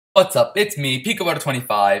What's up? It's me,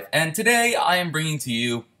 PicoButter25, and today I am bringing to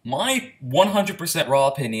you my 100% raw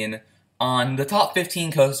opinion on the top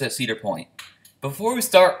 15 coaches at Cedar Point. Before we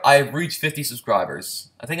start, I've reached 50 subscribers.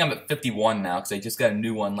 I think I'm at 51 now because I just got a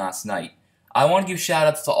new one last night. I want to give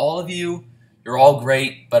shoutouts to all of you. You're all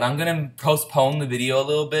great, but I'm going to postpone the video a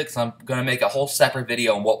little bit because I'm going to make a whole separate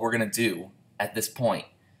video on what we're going to do at this point,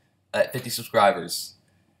 at 50 subscribers.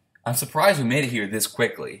 I'm surprised we made it here this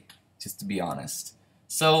quickly, just to be honest.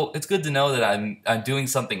 So it's good to know that I'm doing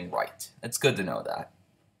something right. It's good to know that.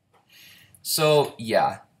 So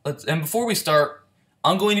yeah, and before we start,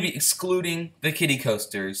 I'm going to be excluding the Kiddie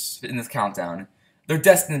coasters in this countdown. They're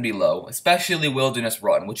destined to be low, especially Wilderness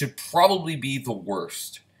Run, which would probably be the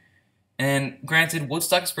worst. And granted,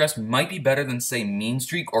 Woodstock Express might be better than, say, Mean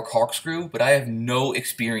Streak or Corkscrew, but I have no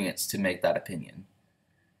experience to make that opinion.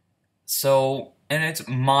 So, and it's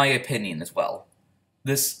my opinion as well.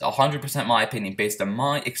 This 100% my opinion based on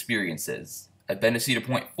my experiences. I've been to Cedar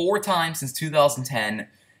Point 4 times since 2010.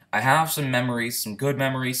 I have some memories, some good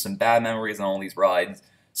memories, some bad memories on all these rides.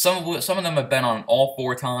 Some of them I've been on all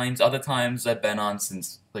 4 times. Other times I've been on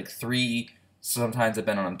since like 3. Sometimes I've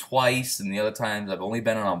been on them twice, and the other times I've only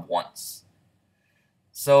been on them once.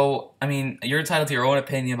 So, I mean, you're entitled to your own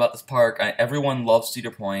opinion about this park. Everyone loves Cedar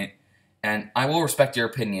Point, and I will respect your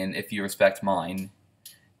opinion if you respect mine.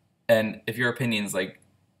 And if your opinion's, like,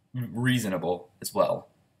 reasonable as well.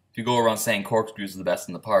 If you go around saying Corkscrews is the best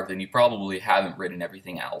in the park, then you probably haven't ridden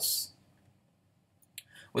everything else.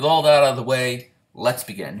 With all that out of the way, let's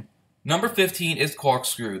begin. Number 15 is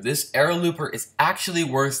Corkscrew. This air looper is actually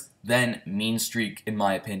worse than Mean Streak, in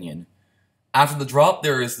my opinion. After the drop,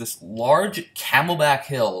 there is this large camelback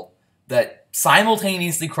hill that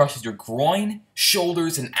simultaneously crushes your groin,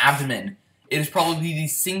 shoulders, and abdomen. It is probably the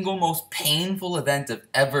single most painful event I've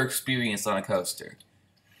ever experienced on a coaster.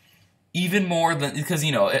 Even more than, because,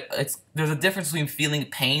 you know, there's a difference between feeling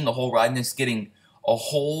pain the whole ride and just getting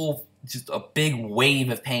just a big wave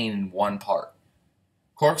of pain in one part.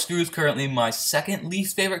 Corkscrew is currently my second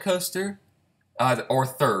least favorite coaster, or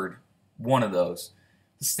third, one of those.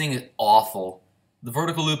 This thing is awful. The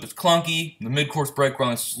vertical loop is clunky, the mid-course brake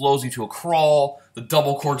run slows you to a crawl, the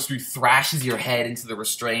double corkscrew thrashes your head into the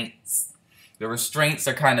restraints. The restraints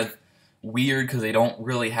are kind of weird because they don't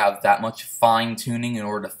really have that much fine-tuning in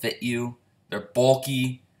order to fit you. They're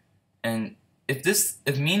bulky. And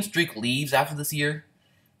if Mean Streak leaves after this year,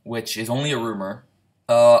 which is only a rumor,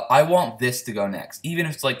 I want this to go next, even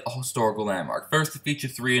if it's like a historical landmark. First to feature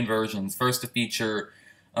 3 inversions. First to feature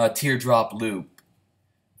Teardrop Loop.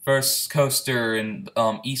 First coaster in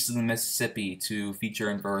east of the Mississippi to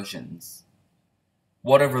feature inversions.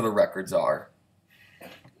 Whatever the records are.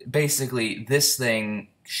 Basically, this thing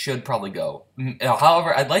should probably go.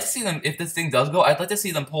 However, I'd like to see them, if this thing does go, I'd like to see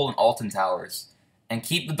them pull in Alton Towers and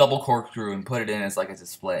keep the double corkscrew and put it in as like a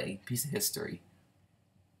display, piece of history.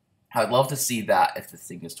 I'd love to see that if this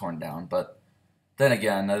thing is torn down, but then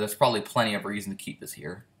again, there's probably plenty of reason to keep this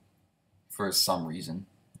here, for some reason.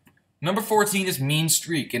 Number 14 is Mean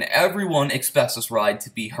Streak, and everyone expects this ride to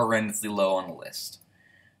be horrendously low on the list.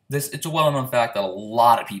 It's a well-known fact that a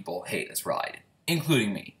lot of people hate this ride,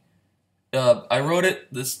 including me. I wrote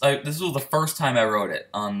it, this was the first time I wrote it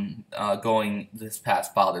on going this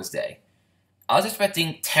past Father's Day. I was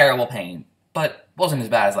expecting terrible pain, but wasn't as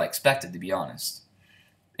bad as I expected, to be honest.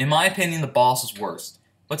 In my opinion, the boss is worst,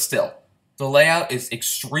 but still, the layout is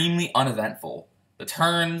extremely uneventful. The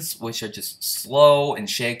turns, which are just slow and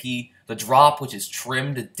shaky, the drop, which is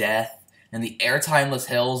trimmed to death, and the airtimeless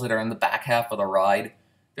hills that are in the back half of the ride,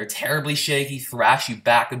 they're terribly shaky, thrash you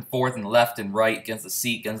back and forth and left and right against the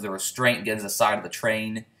seat, against the restraint, against the side of the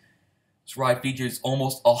train. This ride features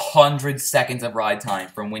almost 100 seconds of ride time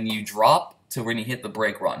from when you drop to when you hit the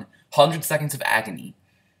brake run. 100 seconds of agony.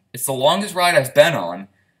 It's the longest ride I've been on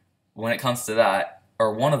when it comes to that,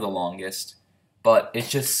 or one of the longest, but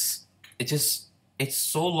it's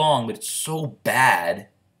so long, but it's so bad.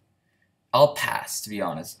 I'll pass, to be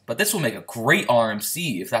honest. But this will make a great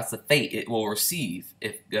RMC if that's the fate it will receive,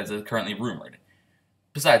 as it's currently rumored.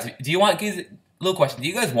 Besides, little question, do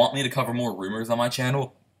you guys want me to cover more rumors on my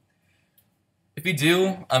channel? If you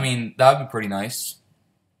do, I mean, that would be pretty nice.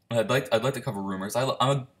 I'd like to cover rumors. I'm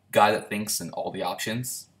a guy that thinks in all the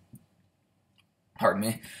options. Pardon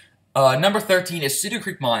me. Number 13 is Cedar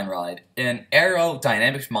Creek Mine Ride. An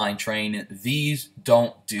aerodynamics mine train, these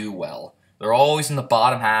don't do well. They're always in the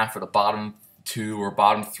bottom half or the bottom 2 or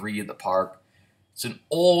bottom 3 of the park. It's an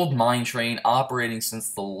old mine train operating since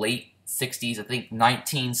the late 60s. I think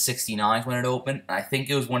 1969 is when it opened. And I think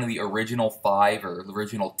it was one of the original 5 or the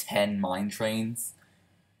original 10 mine trains.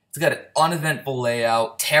 It's got an uneventful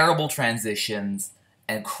layout, terrible transitions,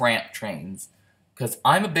 and cramped trains. Because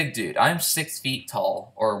I'm a big dude. I'm 6 feet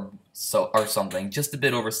tall, or something, just a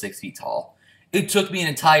bit over 6 feet tall. It took me an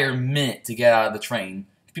entire minute to get out of the train.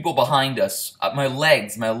 People behind us, my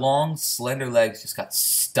legs, my long, slender legs just got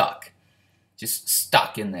stuck. Just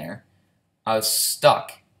stuck in there. I was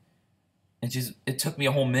stuck. And it took me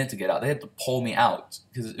a whole minute to get out. They had to pull me out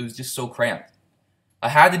because it was just so cramped. I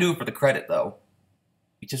had to do it for the credit, though.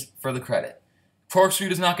 Just for the credit. If corkscrew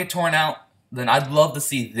does not get torn out, then I'd love to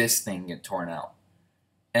see this thing get torn out.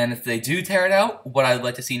 And if they do tear it out, what I'd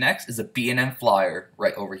like to see next is a B&M Flyer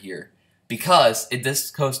right over here. Because this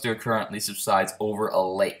coaster currently subsides over a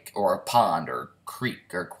lake or a pond or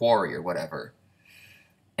creek or quarry or whatever.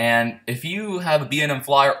 And if you have a B&M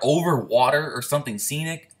Flyer over water or something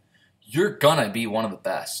scenic, you're gonna be one of the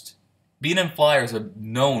best. B&M Flyers are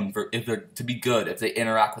known to be good if they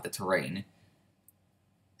interact with the terrain.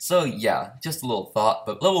 So yeah, just a little thought,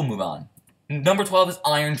 but we'll move on. Number 12 is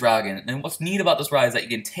Iron Dragon, and what's neat about this ride is that you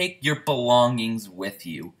can take your belongings with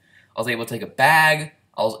you. I was able to take a bag,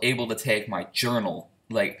 I was able to take my journal.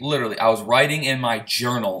 Like, literally, I was writing in my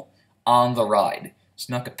journal on the ride.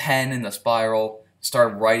 Snuck a pen in the spiral,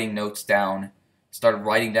 started writing notes down, started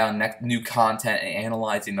writing down new content and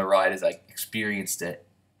analyzing the ride as I experienced it.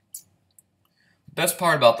 The best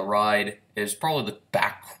part about the ride is probably the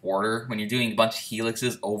back quarter, when you're doing a bunch of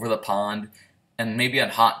helixes over the pond, and maybe on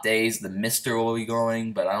hot days the mister will be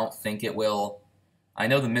going, but I don't think it will. I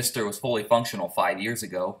know the mister was fully functional 5 years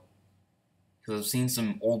ago, because I've seen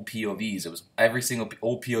some old POVs. It was every single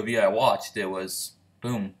old POV I watched, it was,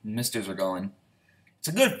 boom, misters are going. It's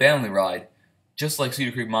a good family ride, just like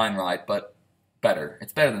Cedar Creek Mine Ride, but better.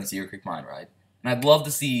 It's better than Cedar Creek Mine Ride. And I'd love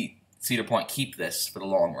to see Cedar Point keep this for the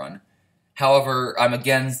long run. However, I'm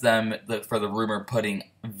against them for the rumor putting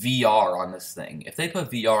VR on this thing. If they put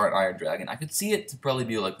VR on Iron Dragon, I could see it to probably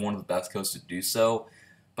be like one of the best coasters to do so.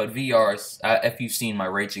 But VR, if you've seen my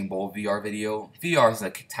Raging Bull VR video, VR is a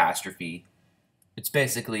catastrophe. It's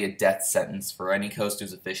basically a death sentence for any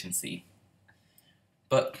coaster's efficiency.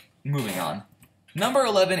 But moving on. Number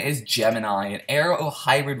 11 is Gemini, an aero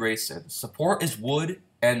hybrid racer. The support is wood,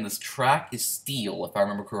 and this track is steel, if I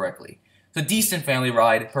remember correctly. It's a decent family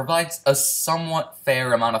ride, provides a somewhat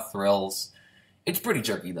fair amount of thrills. It's pretty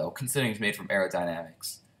jerky, though, considering it's made from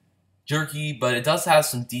aerodynamics. Jerky, but it does have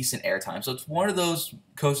some decent airtime, so it's one of those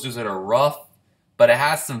coasters that are rough, but it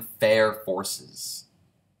has some fair forces.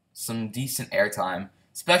 Some decent airtime,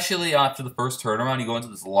 especially after the first turnaround, you go into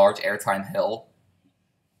this large airtime hill.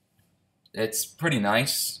 It's pretty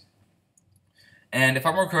nice. And if I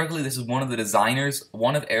remember correctly, this is one of the designers,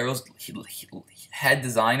 one of Aero's head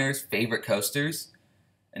designer's favorite coasters.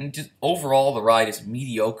 And just overall, the ride is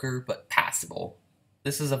mediocre but passable.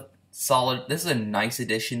 This is a nice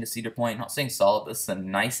addition to Cedar Point. I'm not saying solid, but this is a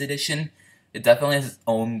nice addition. It definitely has its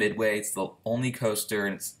own midway. It's the only coaster,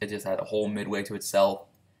 and it just had a whole midway to itself.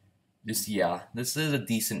 Yeah, this is a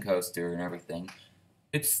decent coaster and everything.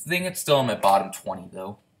 It's still in my bottom 20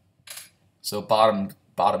 though. So bottom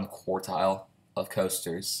quartile of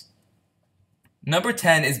coasters. Number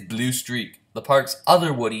 10 is Blue Streak, the park's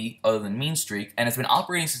other woody other than Mean Streak, and it's been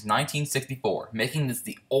operating since 1964, making this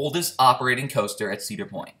the oldest operating coaster at Cedar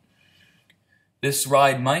Point. This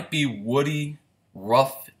ride might be woody,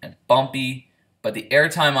 rough, and bumpy, but the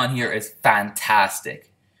airtime on here is fantastic.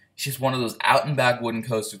 It's just one of those out-and-back wooden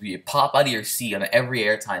coasters where you pop out of your seat on every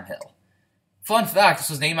airtime hill. Fun fact, this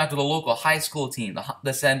was named after the local high school team,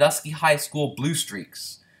 the Sandusky High School Blue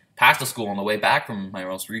Streaks. Passed the school on the way back from my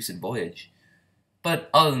most recent voyage.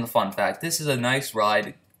 But other than the fun fact, this is a nice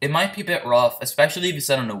ride. It might be a bit rough, especially if you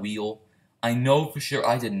sit on a wheel. I know for sure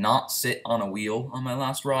I did not sit on a wheel on my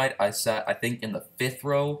last ride. I sat, I think, in the 5th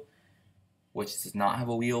row, which does not have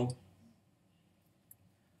a wheel.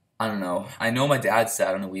 I don't know. I know my dad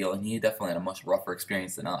sat on a wheel, and he definitely had a much rougher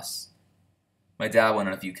experience than us. My dad went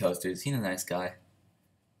on a few coasters. He's a nice guy.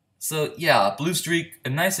 So, yeah, Blue Streak, a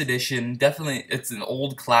nice addition. Definitely, it's an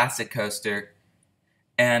old classic coaster.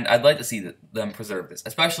 And I'd like to see them preserve this,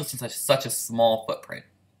 especially since it's such a small footprint.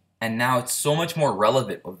 And now it's so much more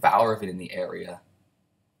relevant with Valorvin in the area.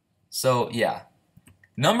 So, yeah.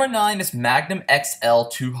 Number 9 is Magnum XL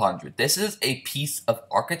 200. This is a piece of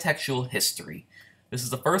architectural history. This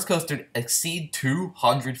is the first coaster to exceed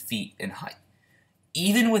 200 feet in height.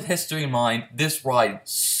 Even with history in mind, this ride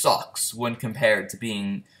sucks when compared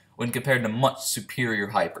to much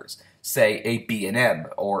superior hypers, say a B&M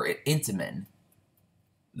or an Intamin.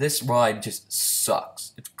 This ride just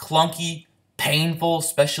sucks. It's clunky, painful,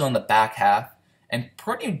 especially in the back half, and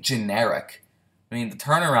pretty generic. I mean, the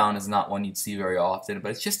turnaround is not one you'd see very often,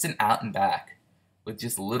 but it's just an out and back with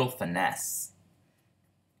just little finesse.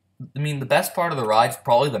 I mean, the best part of the ride is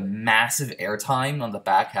probably the massive airtime on the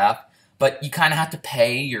back half, but you kind of have to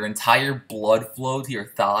pay your entire blood flow to your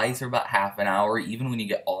thighs for about half an hour, even when you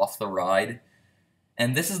get off the ride.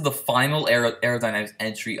 And this is the final aerodynamics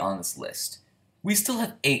entry on this list. We still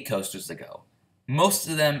have 8 coasters to go. Most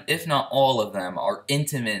of them, if not all of them, are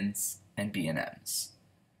Intamins and B&Ms.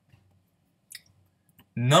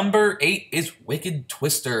 Number 8 is Wicked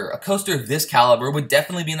Twister. A coaster of this caliber would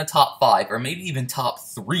definitely be in the top 5, or maybe even top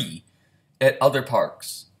 3 at other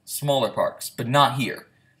parks, smaller parks, but not here.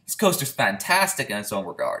 This coaster's fantastic in its own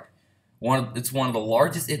regard. It's one of the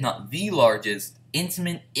largest, if not the largest,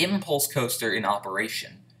 intimate impulse coaster in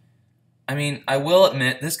operation. I mean, I will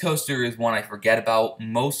admit, this coaster is one I forget about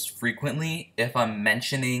most frequently if I'm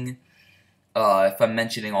mentioning all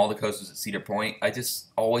the coasters at Cedar Point. I just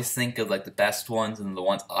always think of like the best ones and the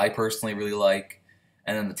ones I personally really like,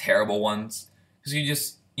 and then the terrible ones.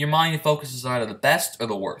 Because your mind focuses on either the best or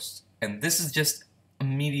the worst. And this is just a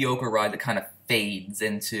mediocre ride that kind of fades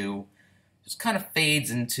into,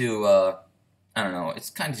 I don't know, it's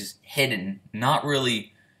kind of just hidden. Not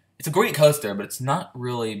really, it's a great coaster, but it's not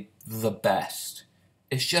really the best.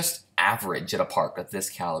 It's just average at a park of this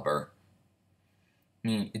caliber. I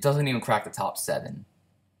mean, it doesn't even crack the top 7.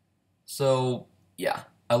 So, yeah.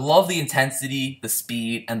 I love the intensity, the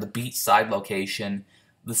speed, and the beachside location.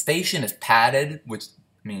 The station is padded, which,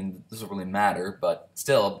 I mean, doesn't really matter, but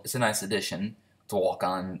still, it's a nice addition to walk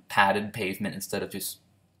on padded pavement instead of just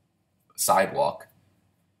sidewalk.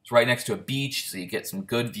 It's right next to a beach, so you get some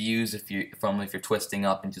good views if you're twisting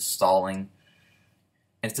up and just stalling.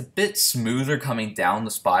 And it's a bit smoother coming down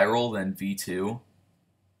the spiral than V2.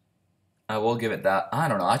 I will give it that. I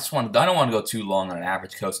don't know. I don't want to go too long on an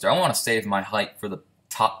average coaster. I want to save my height for the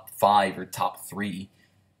top 5 or top 3.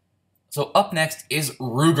 So up next is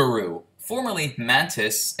Rougarou, formerly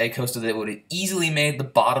Mantis, a coaster that would have easily made the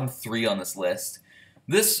bottom 3 on this list.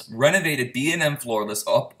 This renovated B&M floorless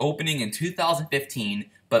opening in 2015,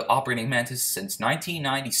 but operating Mantis since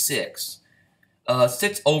 1996,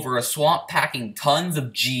 sits over a swamp packing tons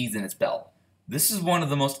of G's in its belt. This is one of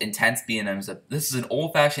the most intense B&Ms. This is an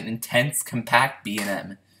old-fashioned, intense, compact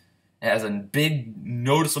B&M. It has a big,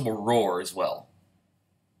 noticeable roar as well,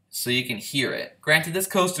 so you can hear it. Granted, this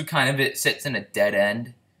coaster it sits in a dead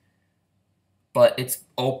end, but it's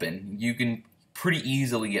open. You can pretty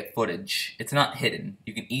easily get footage. It's not hidden.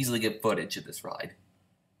 You can easily get footage of this ride.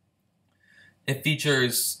 It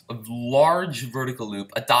features a large vertical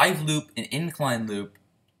loop, a dive loop, an incline loop,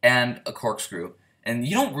 and a corkscrew. And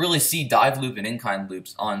you don't really see dive loop and incline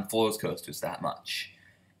loops on floorless coasters that much.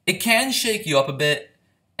 It can shake you up a bit,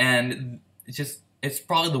 and it's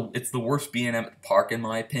the worst B&M at the park in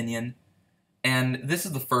my opinion. And this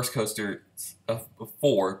is the first coaster of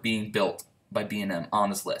 4 being built by B&M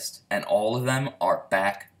on this list, and all of them are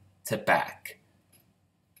back to back.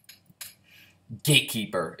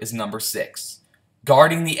 Gatekeeper is number 6,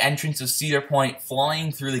 guarding the entrance of Cedar Point,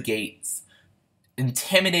 flying through the gates,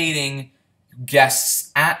 intimidating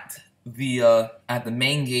guests at the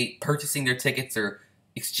main gate, purchasing their tickets or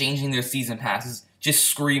exchanging their season passes, just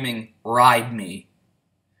screaming, "Ride me!"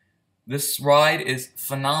 This ride is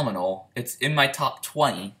phenomenal. It's in my top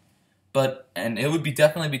 20, and it would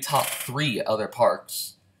definitely be top 3 at other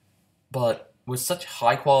parks. But with such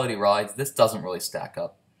high quality rides, this doesn't really stack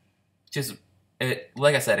up.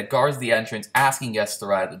 Like I said, it guards the entrance, asking guests to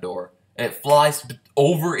ride at the door. It flies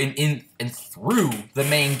over and in and through the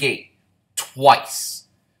main gate twice.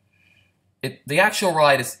 The actual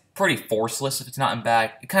ride is pretty forceless if it's not in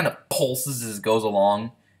back. It kind of pulses as it goes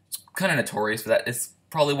along. It's kind of notorious for that. It's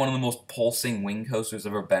probably one of the most pulsing wing coasters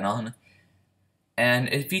I've ever been on. And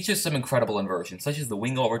it features some incredible inversions, such as the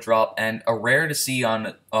wing overdrop and a rare to see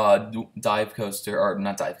on wing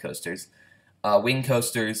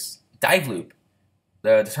coasters, dive loop.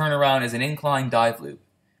 The turnaround is an incline dive loop.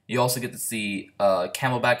 You also get to see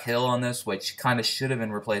Camelback Hill on this, which kind of should have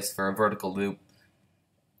been replaced for a vertical loop.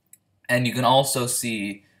 And you can also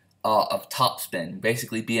see a top spin,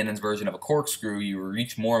 basically B&M's version of a corkscrew. You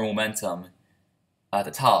reach more momentum at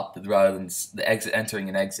the top rather than the entering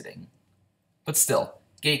and exiting. But still,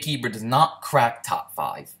 Gatekeeper does not crack top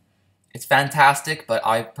 5. It's fantastic, but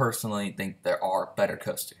I personally think there are better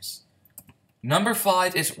coasters. Number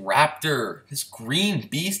 5 is Raptor. This green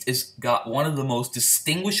beast has got one of the most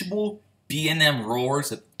distinguishable B&M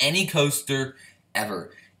roars of any coaster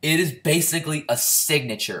ever. It is basically a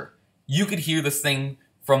signature. You could hear this thing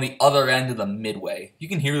from the other end of the midway. You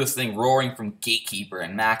can hear this thing roaring from Gatekeeper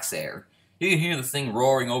and Max Air. You can hear this thing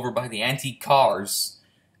roaring over by the antique cars.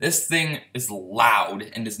 This thing is loud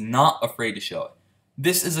and is not afraid to show it.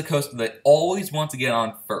 This is a coaster that I always want to get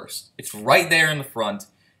on first. It's right there in the front.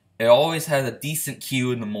 It always has a decent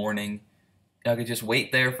queue in the morning. I could just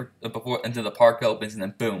wait there for before until the park opens, and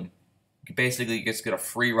then boom, you could basically just get a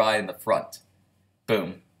free ride in the front.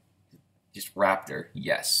 Boom, just Raptor,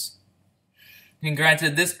 yes. And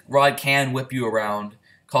granted, this ride can whip you around,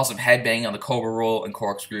 cause some headbanging on the Cobra Roll and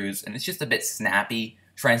corkscrews, and it's just a bit snappy.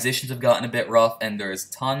 Transitions have gotten a bit rough, and there's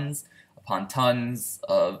tons upon tons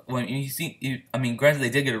of I mean, granted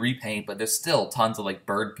they did get a repaint, but there's still tons of like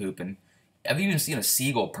bird poop, and I've even seen a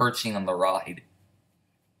seagull perching on the ride.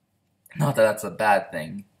 Not that that's a bad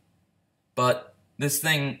thing, but this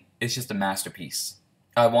thing is just a masterpiece.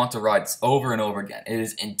 I want to ride this over and over again. It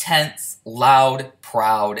is intense, loud,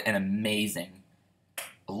 proud, and amazing.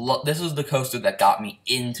 This was the coaster that got me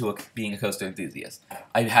into being a coaster enthusiast.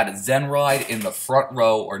 I had a Zen ride in the front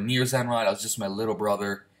row, or near Zen ride. I was just my little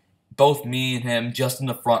brother. Both me and him, just in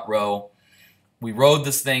the front row. We rode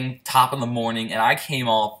this thing top of the morning, and I came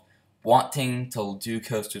off wanting to do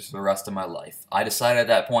coasters for the rest of my life. I decided at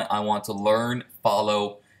that point I want to learn,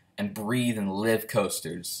 follow, and breathe and live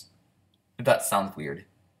coasters. That sounds weird.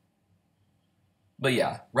 But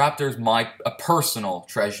yeah, Raptor is a personal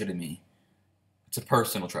treasure to me. It's a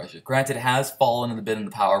personal treasure. Granted, it has fallen a bit in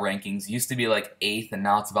the power rankings. It used to be like 8th, and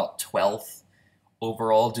now it's about 12th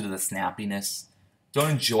overall due to the snappiness. Don't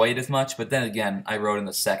enjoy it as much, but then again, I rode in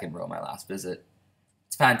the second row my last visit.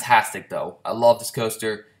 It's fantastic, though. I love this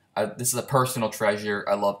coaster. This is a personal treasure.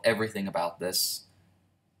 I love everything about this.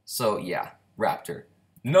 So yeah, Raptor.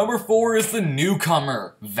 Number 4 is the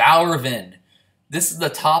newcomer, Valravin. This is the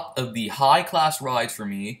top of the high-class rides for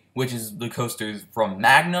me, which is the coasters from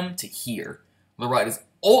Magnum to here. The ride is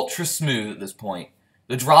ultra smooth at this point.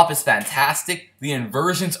 The drop is fantastic. The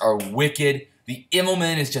inversions are wicked. The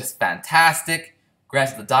Immelman is just fantastic.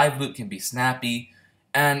 Granted, the dive loop can be snappy.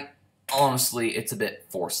 And honestly, it's a bit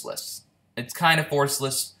forceless. It's kind of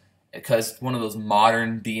forceless because one of those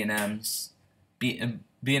modern B&Ms.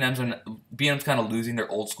 B&Ms kind of losing their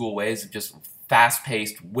old school ways of just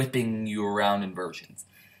fast-paced, whipping you around inversions.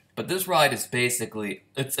 But this ride is basically,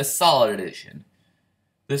 it's a solid addition.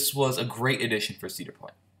 This was a great addition for Cedar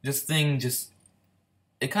Point. This thing just,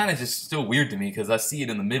 it kind of just still weird to me because I see it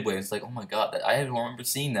in the midway. It's like, oh my god, I don't remember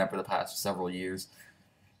seeing that for the past several years.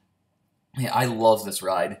 Yeah, I love this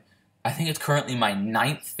ride. I think it's currently my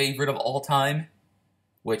 9th favorite of all time,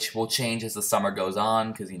 which will change as the summer goes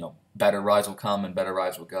on because, you know, better rides will come and better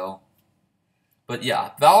rides will go. But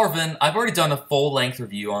yeah, Valravin, I've already done a full-length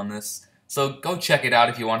review on this, so go check it out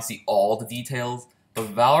if you want to see all the details.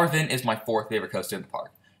 But Valravin is my 4th favorite coaster in the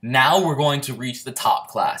park. Now we're going to reach the top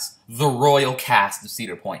class, the royal cast of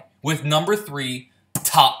Cedar Point, with number 3,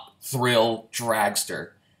 Top Thrill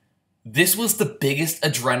Dragster. This was the biggest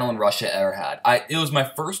adrenaline rush I ever had. It was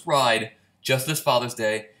my first ride just this Father's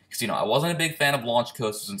Day, because, you know, I wasn't a big fan of launch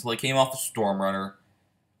coasters until I came off the Storm Runner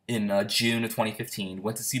in June of 2015.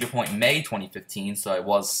 Went to Cedar Point in May 2015, so I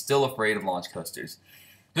was still afraid of launch coasters.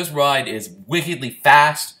 This ride is wickedly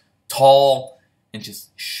fast, tall, and just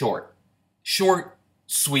short. Short,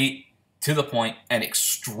 sweet, to the point, and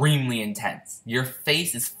extremely intense. Your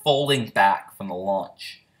face is folding back from the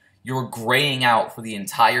launch. You're graying out for the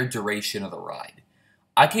entire duration of the ride.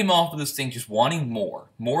 I came off of this thing just wanting more.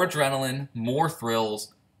 More adrenaline, more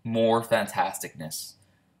thrills, more fantasticness.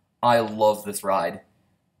 I love this ride.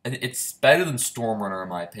 It's better than Storm Runner in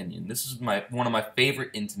my opinion. This is one of my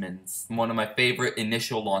favorite Intamins, one of my favorite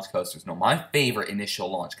initial launch coasters. No, my favorite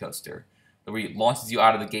initial launch coaster, where it launches you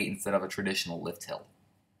out of the gate instead of a traditional lift hill.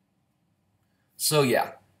 So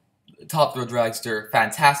yeah, Top Thrill Dragster,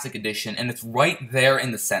 fantastic addition, and it's right there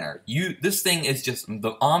in the center. This thing is just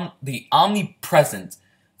the omnipresent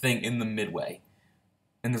thing in the midway.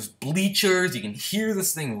 And there's bleachers, you can hear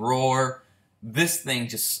this thing roar. This thing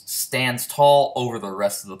just stands tall over the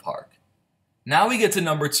rest of the park. Now we get to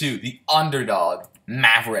number 2, the underdog,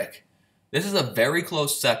 Maverick. This is a very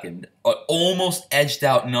close second, almost edged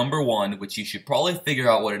out number 1, which you should probably figure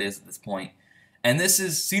out what it is at this point. And this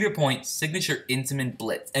is Cedar Point's signature Intamin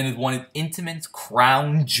Blitz, and is one of Intamin's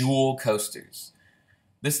crown jewel coasters.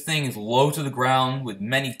 This thing is low to the ground with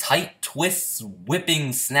many tight twists,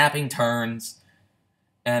 whipping, snapping turns,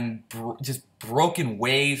 and just broken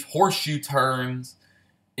waves, horseshoe turns,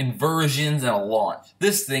 inversions, and a launch.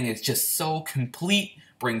 This thing is just so complete,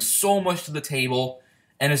 brings so much to the table,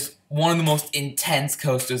 and is one of the most intense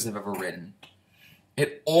coasters I've ever ridden.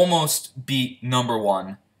 It almost beat number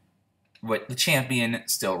 1, but the champion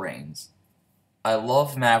still reigns. I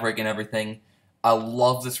love Maverick and everything. I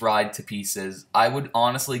love this ride to pieces. I would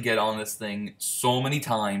honestly get on this thing so many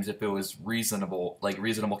times if it was reasonable, like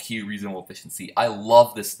reasonable queue, reasonable efficiency. I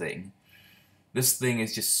love this thing. This thing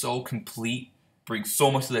is just so complete, brings so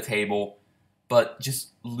much to the table, but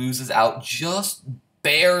just loses out just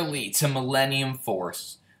barely to Millennium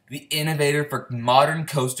Force, the innovator for modern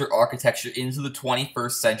coaster architecture into the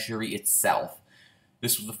 21st century itself.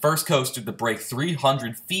 This was the first coaster to break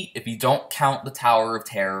 300 feet if you don't count the Tower of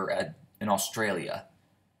Terror in Australia.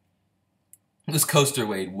 This coaster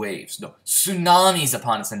made waves, no, tsunamis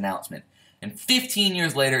upon its announcement, and 15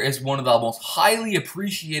 years later is one of the most highly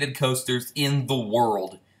appreciated coasters in the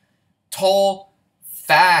world. Tall,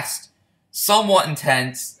 fast, somewhat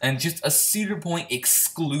intense, and just a Cedar Point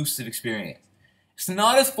exclusive experience. It's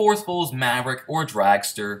not as forceful as Maverick or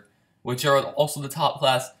Dragster, which are also the top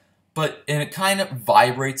class, and it kind of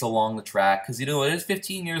vibrates along the track, because, it is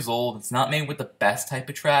 15 years old, it's not made with the best type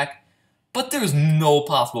of track, but there's no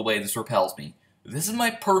possible way this repels me. This is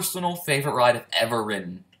my personal favorite ride I've ever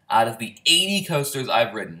ridden. Out of the 80 coasters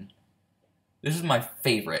I've ridden, this is my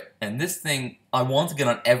favorite, and this thing I want to get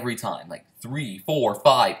on every time, like 3, 4,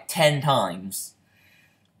 5, 10 times.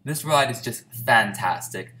 This ride is just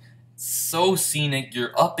fantastic. It's so scenic,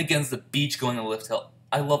 you're up against the beach going a lift hill.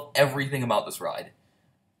 I love everything about this ride.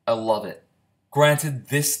 I love it. Granted,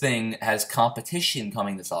 this thing has competition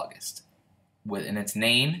coming this August, and its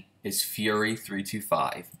name is Fury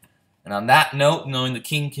 325. And on that note, knowing the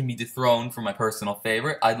king can be dethroned for my personal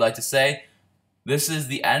favorite, I'd like to say this is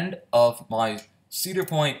the end of my Cedar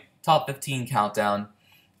Point Top 15 countdown.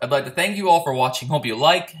 I'd like to thank you all for watching. Hope you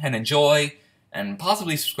like and enjoy, and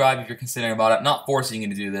possibly subscribe if you're considering about it. I'm not forcing you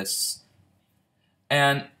to do this.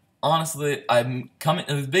 And honestly,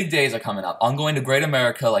 the big days are coming up. I'm going to Great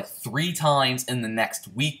America like 3 times in the next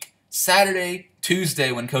week. Saturday,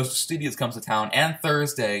 Tuesday when Coastal Studios comes to town, and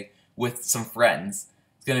Thursday with some friends.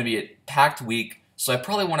 It's going to be a packed week, so I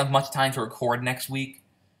probably won't have much time to record next week,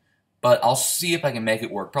 but I'll see if I can make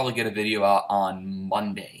it work. Probably get a video out on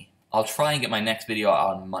Monday. I'll try and get my next video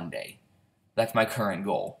out on Monday. That's my current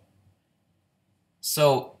goal.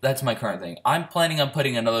 So, that's my current thing. I'm planning on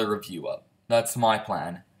putting another review up. That's my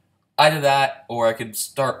plan. Either that, or I could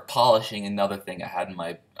start polishing another thing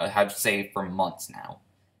I had saved for months now.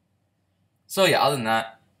 So yeah, other than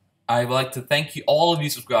that, I'd like to thank you, all of you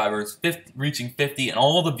subscribers, reaching 50, and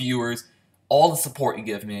all the viewers, all the support you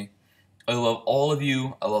give me. I love all of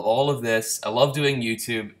you. I love all of this. I love doing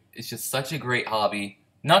YouTube. It's just such a great hobby.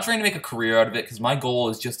 I'm not trying to make a career out of it, because my goal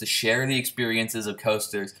is just to share the experiences of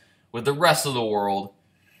coasters with the rest of the world.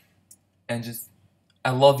 And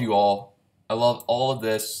I love you all. I love all of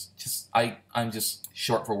this. I'm just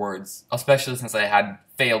short for words, especially since I had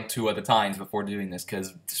failed 2 other times before doing this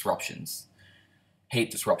because of disruptions. Hate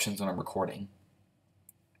disruptions when I'm recording.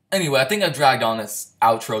 Anyway, I think I've dragged on this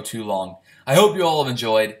outro too long. I hope you all have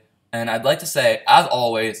enjoyed, and I'd like to say, as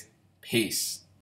always, peace.